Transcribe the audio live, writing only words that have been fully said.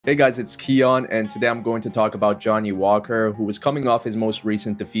Hey guys, it's Kiiyon, and today I'm going to talk about Johnny Walker, who was coming off his most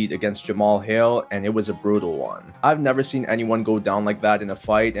recent defeat against Jamal Hill, and it was a brutal one. I've never seen anyone go down like that in a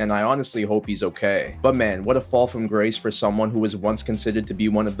fight, and I honestly hope he's okay. But man, what a fall from grace for someone who was once considered to be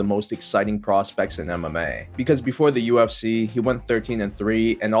one of the most exciting prospects in MMA. Because before the UFC, he went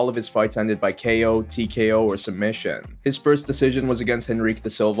 13-3, and all of his fights ended by KO, TKO, or submission. His first decision was against Henrique Da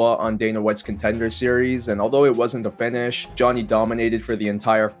Silva on Dana White's Contender Series, and although it wasn't a finish, Johnny dominated for the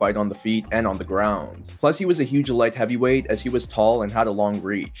entire fight on the feet and on the ground. Plus, he was a huge light heavyweight as he was tall and had a long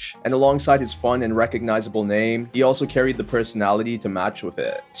reach. And alongside his fun and recognizable name, he also carried the personality to match with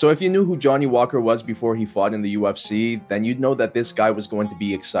it. So if you knew who Johnny Walker was before he fought in the UFC, then you'd know that this guy was going to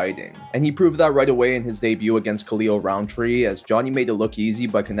be exciting. And he proved that right away in his debut against Khalil Roundtree, as Johnny made it look easy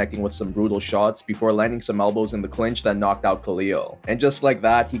by connecting with some brutal shots before landing some elbows in the clinch that knocked out Khalil. And just like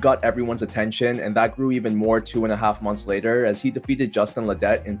that, he got everyone's attention, and that grew even more 2.5 months later as he defeated Justin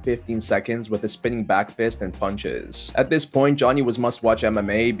Ledette in 15 seconds with a spinning back fist and punches. At this point, Johnny was must-watch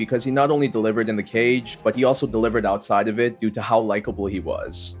MMA because he not only delivered in the cage, but he also delivered outside of it due to how likable he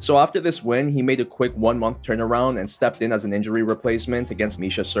was. So after this win, he made a quick 1-month turnaround and stepped in as an injury replacement against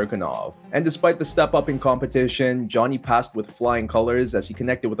Misha Cirkunov. And despite the step up in competition, Johnny passed with flying colors as he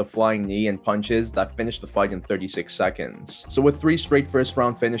connected with a flying knee and punches that finished the fight in 36 seconds. So with 3 straight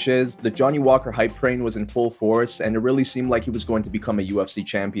first-round finishes, the Johnny Walker hype train was in full force, and it really seemed like he was going to become a UFC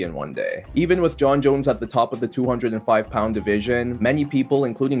champion one day. Even with Jon Jones at the top of the 205-pound division, many people,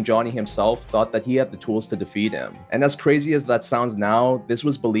 including Johnny himself, thought that he had the tools to defeat him. And as crazy as that sounds now, this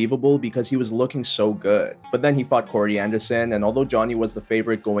was believable because he was looking so good. But then he fought Corey Anderson, and although Johnny was the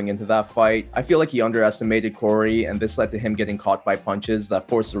favorite going into that fight, I feel like he underestimated Corey, and this led to him getting caught by punches that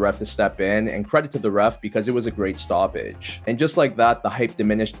forced the ref to step in, and credit to the ref because it was a great stoppage. And just like that, the hype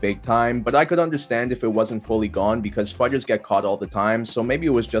diminished big time, but I could understand if it wasn't fully gone because fighters get caught all the time, so maybe it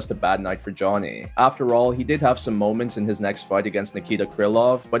was just a bad night for Johnny. After all, he did have some moments in his next fight against Nikita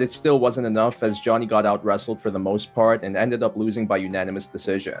Krylov, but it still wasn't enough as Johnny got out-wrestled for the most part and ended up losing by unanimous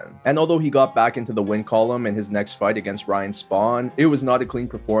decision. And although he got back into the win column in his next fight against Ryan Spawn, it was not a clean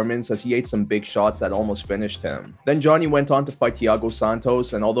performance as he ate some big shots that almost finished him. Then Johnny went on to fight Thiago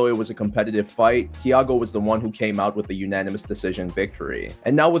Santos, and although it was a competitive fight, Thiago was the one who came out with the unanimous decision victory.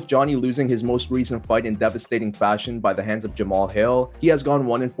 And now with Johnny losing his most recent fight in devastating fashion by the hands of Jamal Hill, he has gone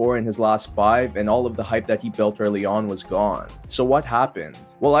 1-4 in his last 5, and all of the hype that he built early on was gone. So what happened?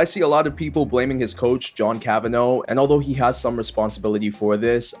 Well, I see a lot of people blaming his coach, John Cavanaugh, and although he has some responsibility for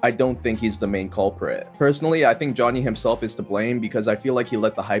this, I don't think he's the main culprit. Personally, I think Johnny himself is to blame because I feel like he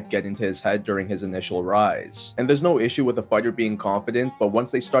let the hype get into his head during his initial rise. And there's no issue with a fighter being confident, but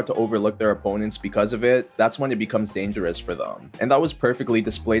once they start to overlook their opponents because of it, that's when it becomes dangerous for them. And that was perfectly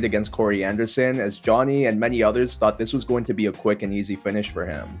displayed against Corey Anderson, as Johnny and many others thought this was going to be a quick and easy finish for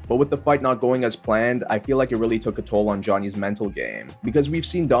him. But with the fight not going as planned, I feel like it really took a toll on Johnny's mental game. Because we've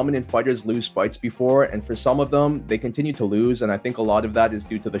seen dominant fighters lose fights before, and for some of them, they continue to lose, and I think a lot of that is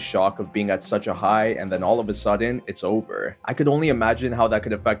due to the shock of being at such a high and then all of a sudden, it's over. I could only imagine how that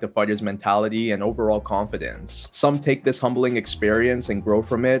could affect a fighter's mentality and overall confidence. Some take this humbling experience and grow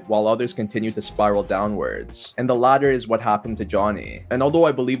from it, while others continue to spiral downwards. And the latter is what happened to Johnny. And although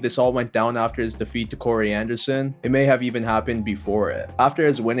I believe this all went down after his defeat to Corey Anderson, it may have even happened before it. After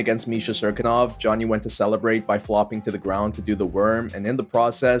his win against Misha Cirkunov, Johnny went to celebrate by flopping to the ground to do the worm, and in the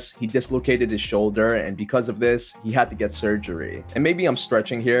process, he dislocated his shoulder, and because of this, he had to get surgery. And maybe I'm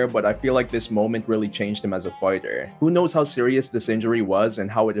stretching here, but I feel like this moment really changed him as a fighter. Who knows how serious this injury was and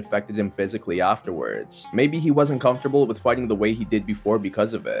how it affected him physically afterwards. Maybe he wasn't comfortable with fighting the way he did before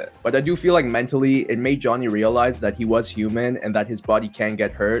because of it. But I do feel like mentally, it made Johnny realize that he was human and that his body can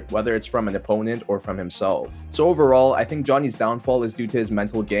get hurt, whether it's from an opponent or from himself. So overall, I think Johnny's downfall is due to his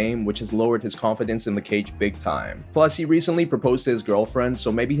mental game, which has lowered his confidence in the cage big time. Plus, he recently proposed to his girlfriend,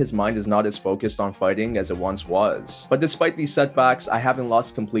 so maybe his mind is not as focused on fighting as it once was. But despite these setbacks, I haven't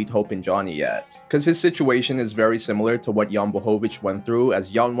lost complete hope in Johnny yet. Cause his situation is very similar to what Jan Blachowicz went through,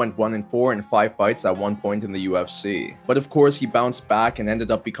 as Jan went 1-4 in 5 fights at one point in the UFC. But of course, he bounced back and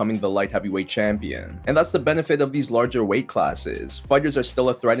ended up becoming the light heavyweight champion. And that's the benefit of these larger weight classes. Fighters are still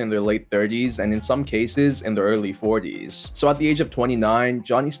a threat in their late 30s and in some cases in their early 40s. So at the age of 29,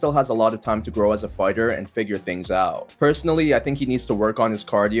 Johnny still has a lot of time to grow as a fighter and figure things out. Personally, I think he needs to work on his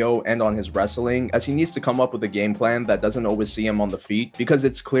cardio and on his wrestling, as he needs to come up with a game plan that doesn't always see him on the feet because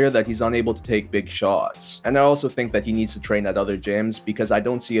it's clear that he's unable to take big shots. And I also think that he needs to train at other gyms because I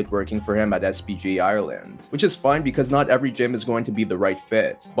don't see it working for him at SPG Ireland. Which is fine because not every gym is going to be the right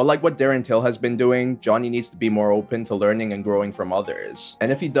fit. But like what Darren Till has been doing, Johnny needs to be more open to learning and growing from others.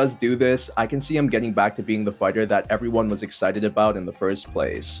 And if he does do this, I can see him getting back to being the fighter that everyone was excited about out in the first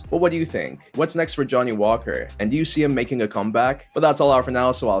place. But what do you think? What's next for Johnny Walker? And do you see him making a comeback? But that's all out for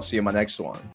now, so I'll see you in my next one.